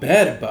felt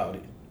bad about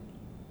it,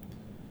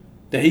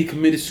 that he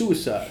committed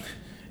suicide,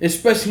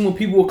 especially when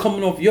people were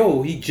coming off,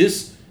 he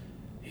just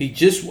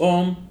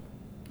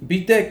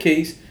beat that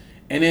case,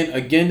 and then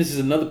again, this is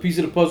another piece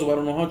of the puzzle. I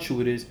don't know how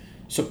true it is.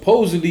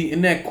 Supposedly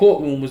in that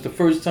courtroom was the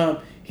first time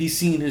he's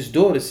seen his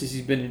daughter since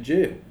he's been in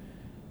jail.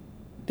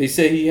 They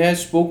say he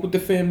has spoke with the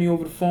family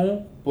over the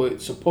phone,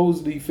 but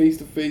supposedly face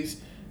to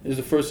face is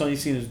the first time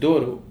he's seen his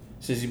daughter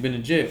since he's been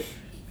in jail.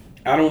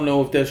 I don't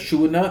know if that's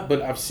true or not,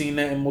 but I've seen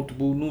that in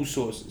multiple news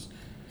sources.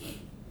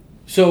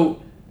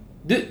 So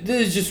this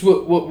is just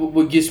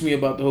what gets me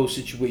about the whole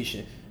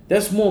situation.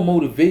 That's more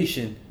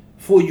motivation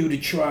for you to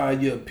try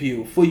your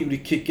appeal, for you to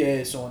kick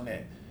ass on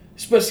that.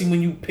 Especially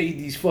when you pay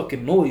these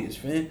fucking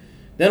lawyers, man.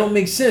 That don't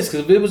make sense,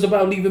 because if it was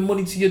about leaving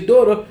money to your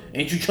daughter,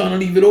 ain't you trying to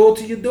leave it all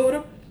to your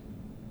daughter?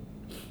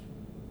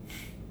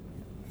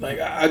 Like,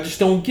 I just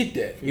don't get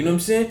that. You know what I'm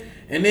saying?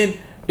 And then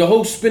the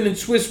whole spin and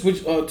twist,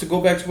 which to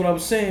go back to what I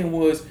was saying,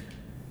 was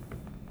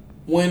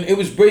when it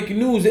was breaking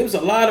news, there was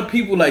a lot of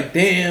people like,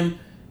 damn,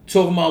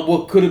 talking about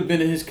what could have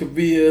been in his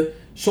career,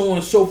 so on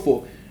and so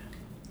forth.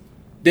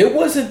 There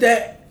wasn't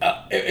that,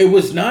 it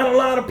was not a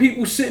lot of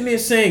people sitting there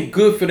saying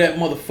good for that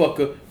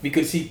motherfucker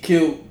because he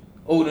killed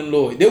Odin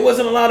Lloyd. There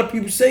wasn't a lot of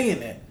people saying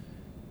that.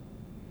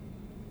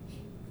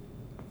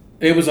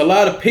 There was a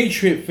lot of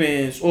Patriot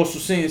fans also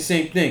saying the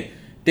same thing.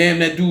 Damn,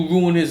 that dude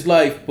ruined his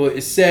life, but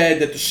it's sad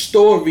that the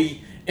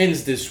story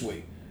ends this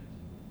way.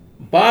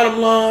 Bottom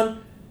line,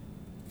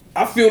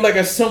 I feel like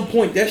at some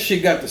point that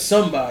shit got to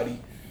somebody.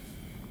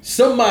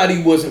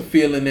 Somebody wasn't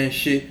feeling that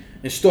shit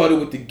and started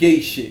with the gay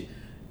shit.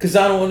 Because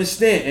I don't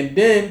understand. And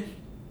then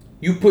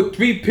you put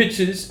 3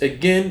 pictures.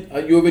 Again,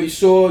 you already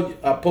saw,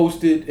 I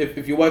posted,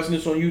 if you're watching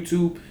this on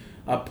YouTube,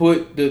 I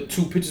put the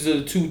 2 pictures of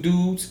the 2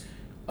 dudes,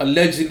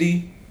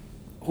 allegedly,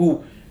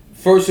 who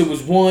first it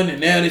was one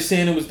and now they're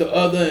saying it was the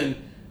other, and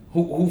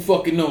who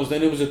fucking knows?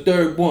 Then it was a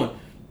third one.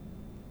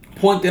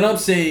 Point that I'm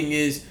saying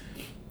is,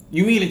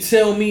 you mean to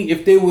tell me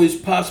if there was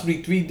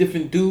possibly 3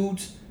 different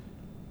dudes,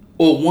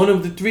 or one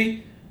of the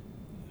 3,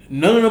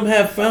 none of them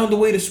have found a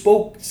way to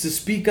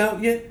speak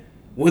out yet?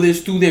 Whether it's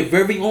through their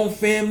very own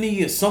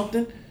family or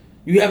something?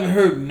 You haven't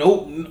heard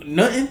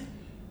nothing?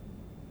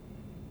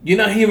 You're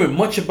not hearing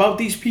much about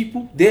these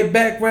people, their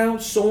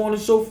backgrounds, so on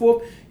and so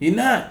forth? You're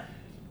not.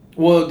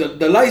 Well,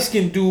 the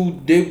light-skinned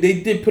dude,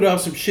 they did put out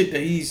some shit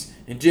that he's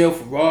in jail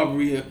for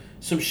robbery or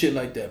some shit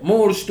like that.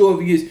 Moral of the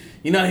story is,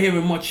 you're not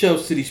hearing much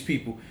else to these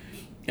people.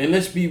 And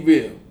let's be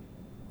real,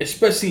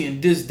 especially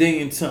in this day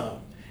and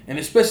time, and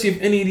especially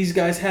if any of these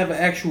guys have an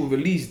actual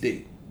release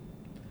date.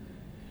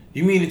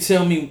 You mean to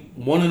tell me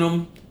one of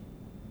them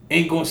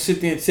ain't gonna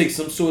sit there and take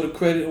some sort of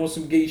credit on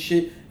some gay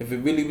shit if it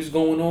really was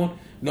going on,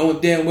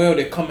 knowing damn well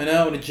they're coming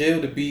out of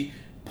jail to be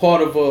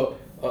part of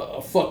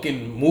a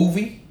fucking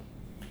movie?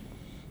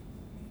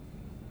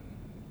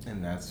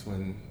 And that's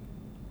when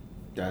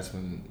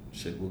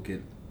shit will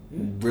get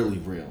really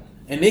real.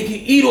 And they can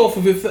eat off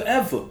of it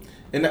forever.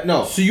 And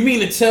no. So you mean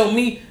to tell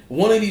me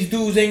one of these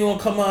dudes ain't gonna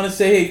come out and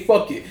say, hey,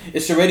 fuck it,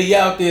 it's already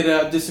out there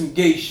that I did some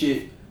gay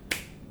shit,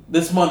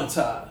 let's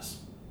monetize?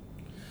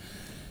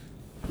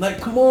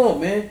 Like, come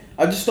on, man.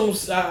 I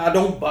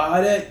don't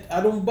buy that.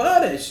 I don't buy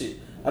that shit.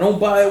 I don't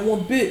buy it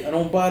one bit. I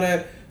don't buy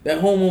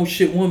that homo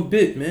shit one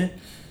bit, man.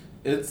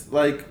 It's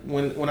like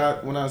when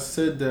I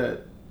said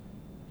that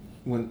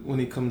when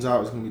he comes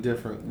out it's gonna be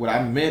different. What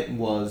I meant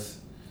was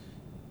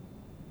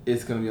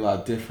it's gonna be a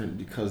lot different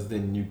because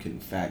then you can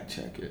fact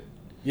check it.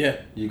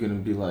 Yeah. You're gonna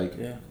be like,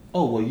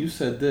 oh well, you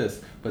said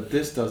this, but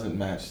this doesn't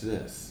match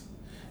this,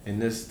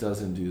 and this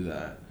doesn't do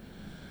that.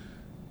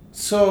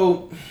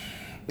 So.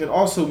 And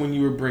also, when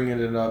you were bringing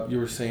it up, you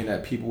were saying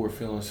that people were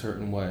feeling a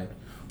certain way.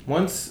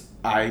 Once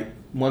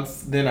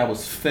then I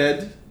was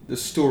fed the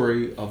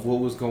story of what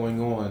was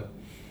going on.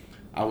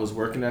 I was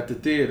working at the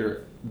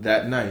theater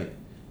that night,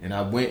 and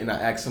I went and I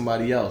asked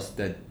somebody else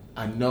that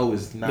I know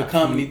is not... The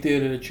comedy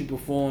theater that you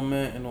perform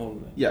at and all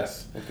of that?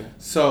 Yes. Okay.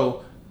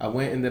 So I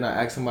went and then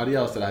I asked somebody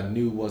else that I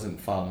knew wasn't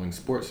following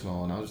sports and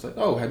all, and I was like,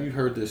 oh, have you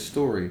heard this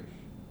story?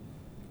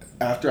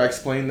 After I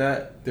explained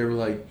that, they were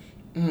like,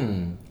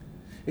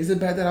 is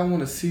it bad that I want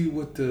to see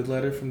what the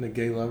letter from the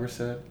gay lover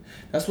said?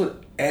 That's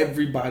what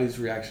everybody's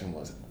reaction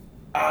was.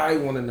 I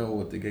want to know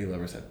what the gay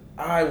lover said.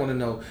 I want to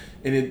know.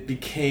 And it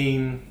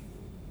became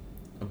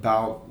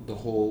about the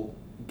whole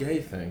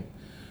gay thing.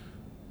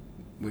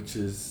 which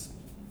is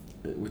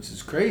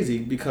crazy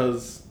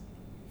because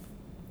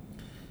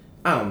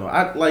I don't know.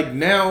 I like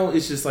now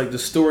it's just like the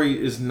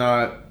story is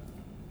not.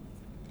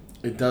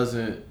 It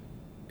doesn't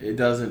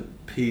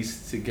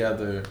piece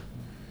together.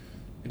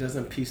 It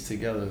doesn't piece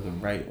together the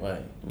right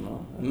way.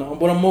 No.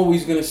 What I'm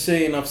always gonna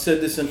say, and I've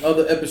said this in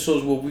other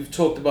episodes where we've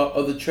talked about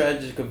other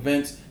tragic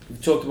events.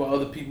 We've talked about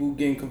other people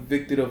getting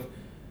convicted of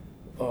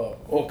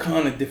all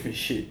kind of different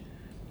shit.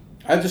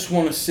 I just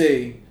want to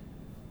say,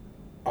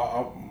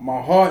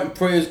 my heart and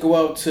prayers go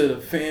out to the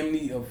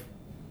family of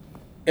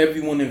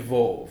everyone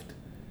involved.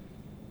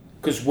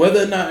 Because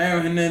whether or not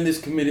Aaron Hernandez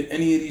committed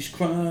any of these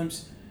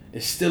crimes,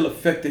 it still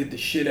affected the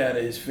shit out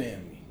of his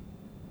family.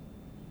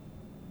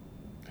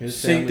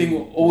 Same thing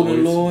with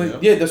Odin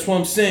Lloyd. Yeah, that's what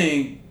I'm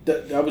saying.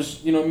 That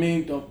was, you know what I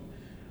mean?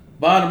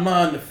 Bottom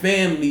line, the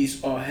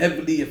families are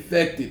heavily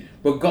affected,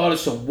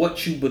 regardless of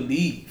what you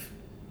believe.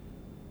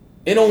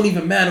 It don't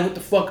even matter what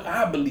the fuck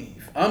I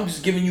believe. I'm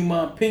just giving you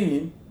my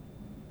opinion.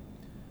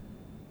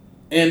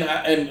 And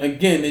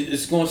again,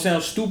 it's going to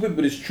sound stupid,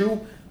 but it's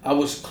true. I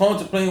was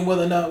contemplating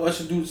whether or not I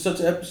should do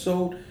such an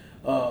episode.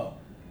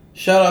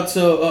 Shout out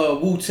to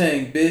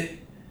Wu-Tang, bitch.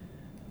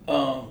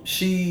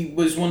 She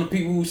was one of the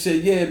people who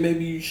said, yeah,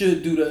 maybe you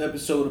should do the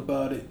episode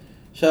about it.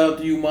 Shout out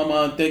to you,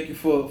 Mama, and thank you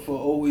for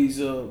always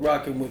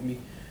rocking with me.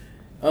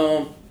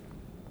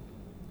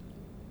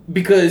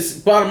 Because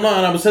bottom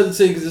line, I was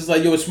hesitating because it's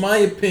like, yo, it's my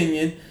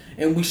opinion,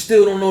 and we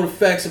still don't know the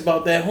facts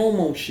about that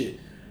homo shit.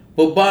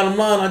 But bottom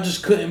line, I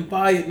just couldn't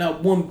buy it,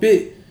 not one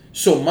bit.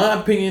 So my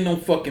opinion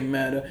don't fucking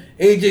matter.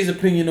 AJ's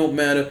opinion don't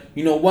matter.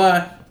 You know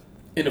why?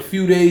 In a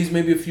few days,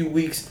 maybe a few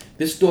weeks,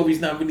 this story's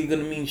not really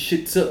gonna mean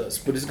shit to us,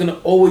 but it's gonna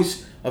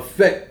always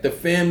affect the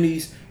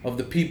families of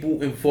the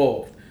people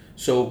involved.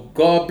 So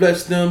God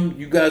bless them.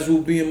 You guys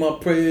will be in my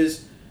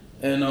prayers,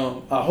 and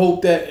I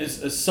hope that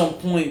at some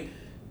point,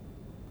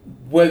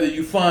 whether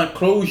you find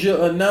closure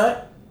or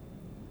not,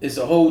 it's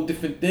a whole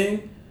different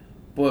thing.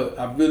 But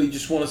I really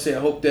just want to say I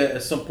hope that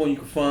at some point you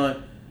can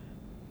find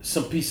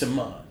some peace of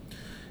mind.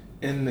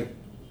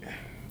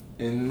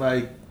 And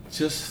like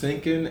just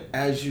thinking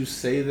as you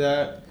say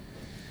that,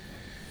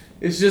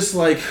 it's just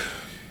like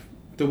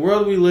the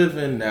world we live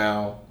in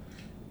now.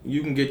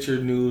 You can get your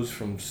news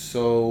from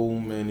so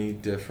many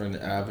different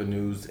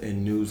avenues,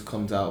 and news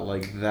comes out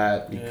like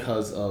that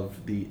because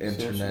of the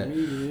internet.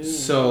 Media,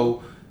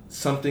 so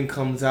something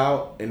comes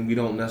out and we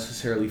don't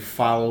necessarily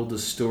follow the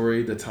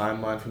story, the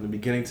timeline from the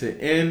beginning to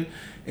end,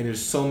 and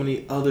there's so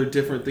many other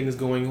different things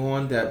going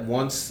on that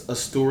once a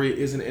story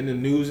isn't in the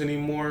news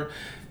anymore,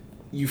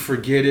 you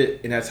forget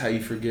it, and that's how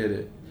you forget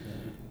it.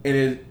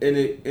 And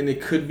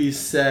it could be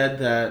said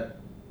that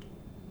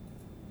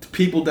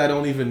people that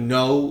don't even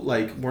know,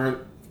 like,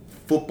 weren't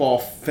football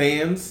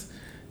fans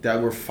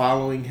that were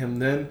following him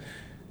then,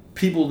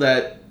 people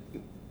that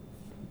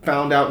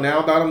found out now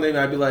about him, they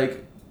might be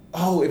like,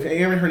 oh, if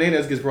Aaron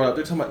Hernandez gets brought up,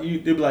 they're talking about you.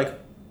 They'd be like,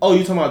 oh, you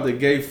talking about the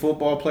gay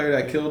football player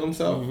that killed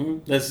himself? Mm-hmm.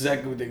 That's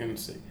exactly what they're gonna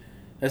say.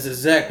 That's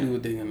exactly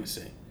what they're gonna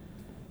say.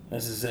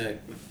 That's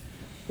exactly.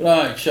 But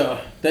all right,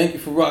 y'all. Thank you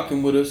for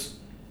rocking with us.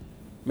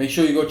 Make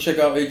sure you go check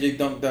out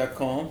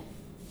ajdunk.com.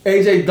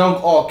 AJ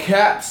Dunk all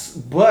caps,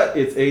 but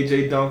it's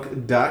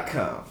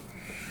ajdunk.com.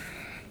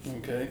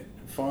 Okay.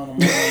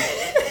 Find him.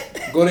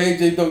 Go to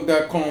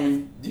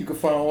ajdunk.com. You can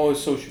find all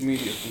his social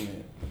media from there.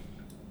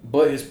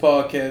 But his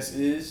podcast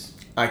is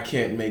I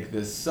Can't Make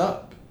This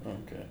Up.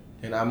 Okay.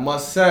 And I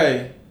must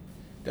say,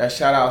 that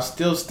shout out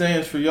still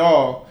stands for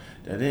y'all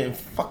that didn't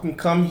fucking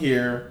come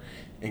here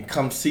and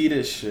come see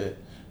this shit.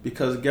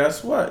 Because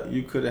guess what?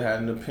 You could have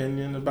had an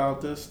opinion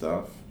about this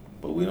stuff,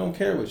 but we don't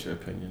care what your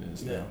opinion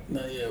is now.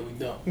 Yeah, we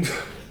don't.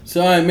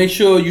 So, all right, make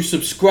sure you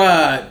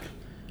subscribe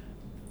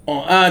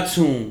on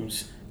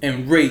iTunes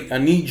and rate. I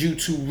need you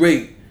to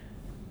rate.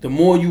 The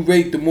more you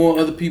rate, the more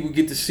other people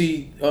get to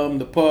see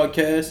the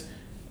podcast.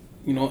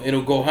 You know,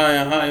 it'll go higher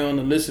and higher on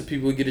the list of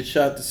people who get a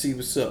shot to see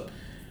what's up.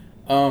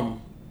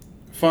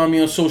 Find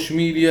me on social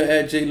media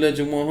at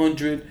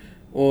JLegend100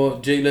 or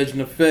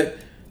JLegendEffect.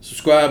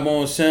 Subscribe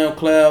on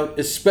SoundCloud.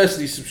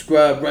 Especially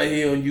subscribe right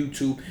here on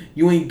YouTube.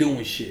 You ain't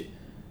doing shit.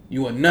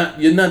 You're not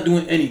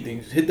doing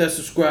anything. Hit that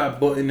subscribe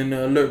button and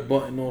the alert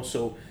button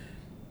also.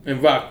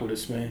 And rock with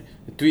us, man.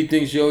 The 3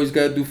 things you always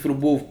gotta do for the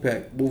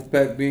Wolfpack.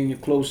 Wolfpack being your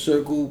close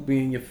circle,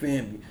 being your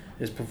family.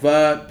 Is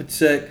provide,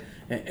 protect,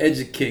 and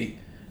educate.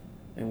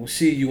 And we'll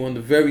see you on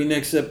the very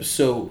next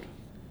episode.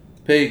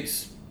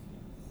 Peace.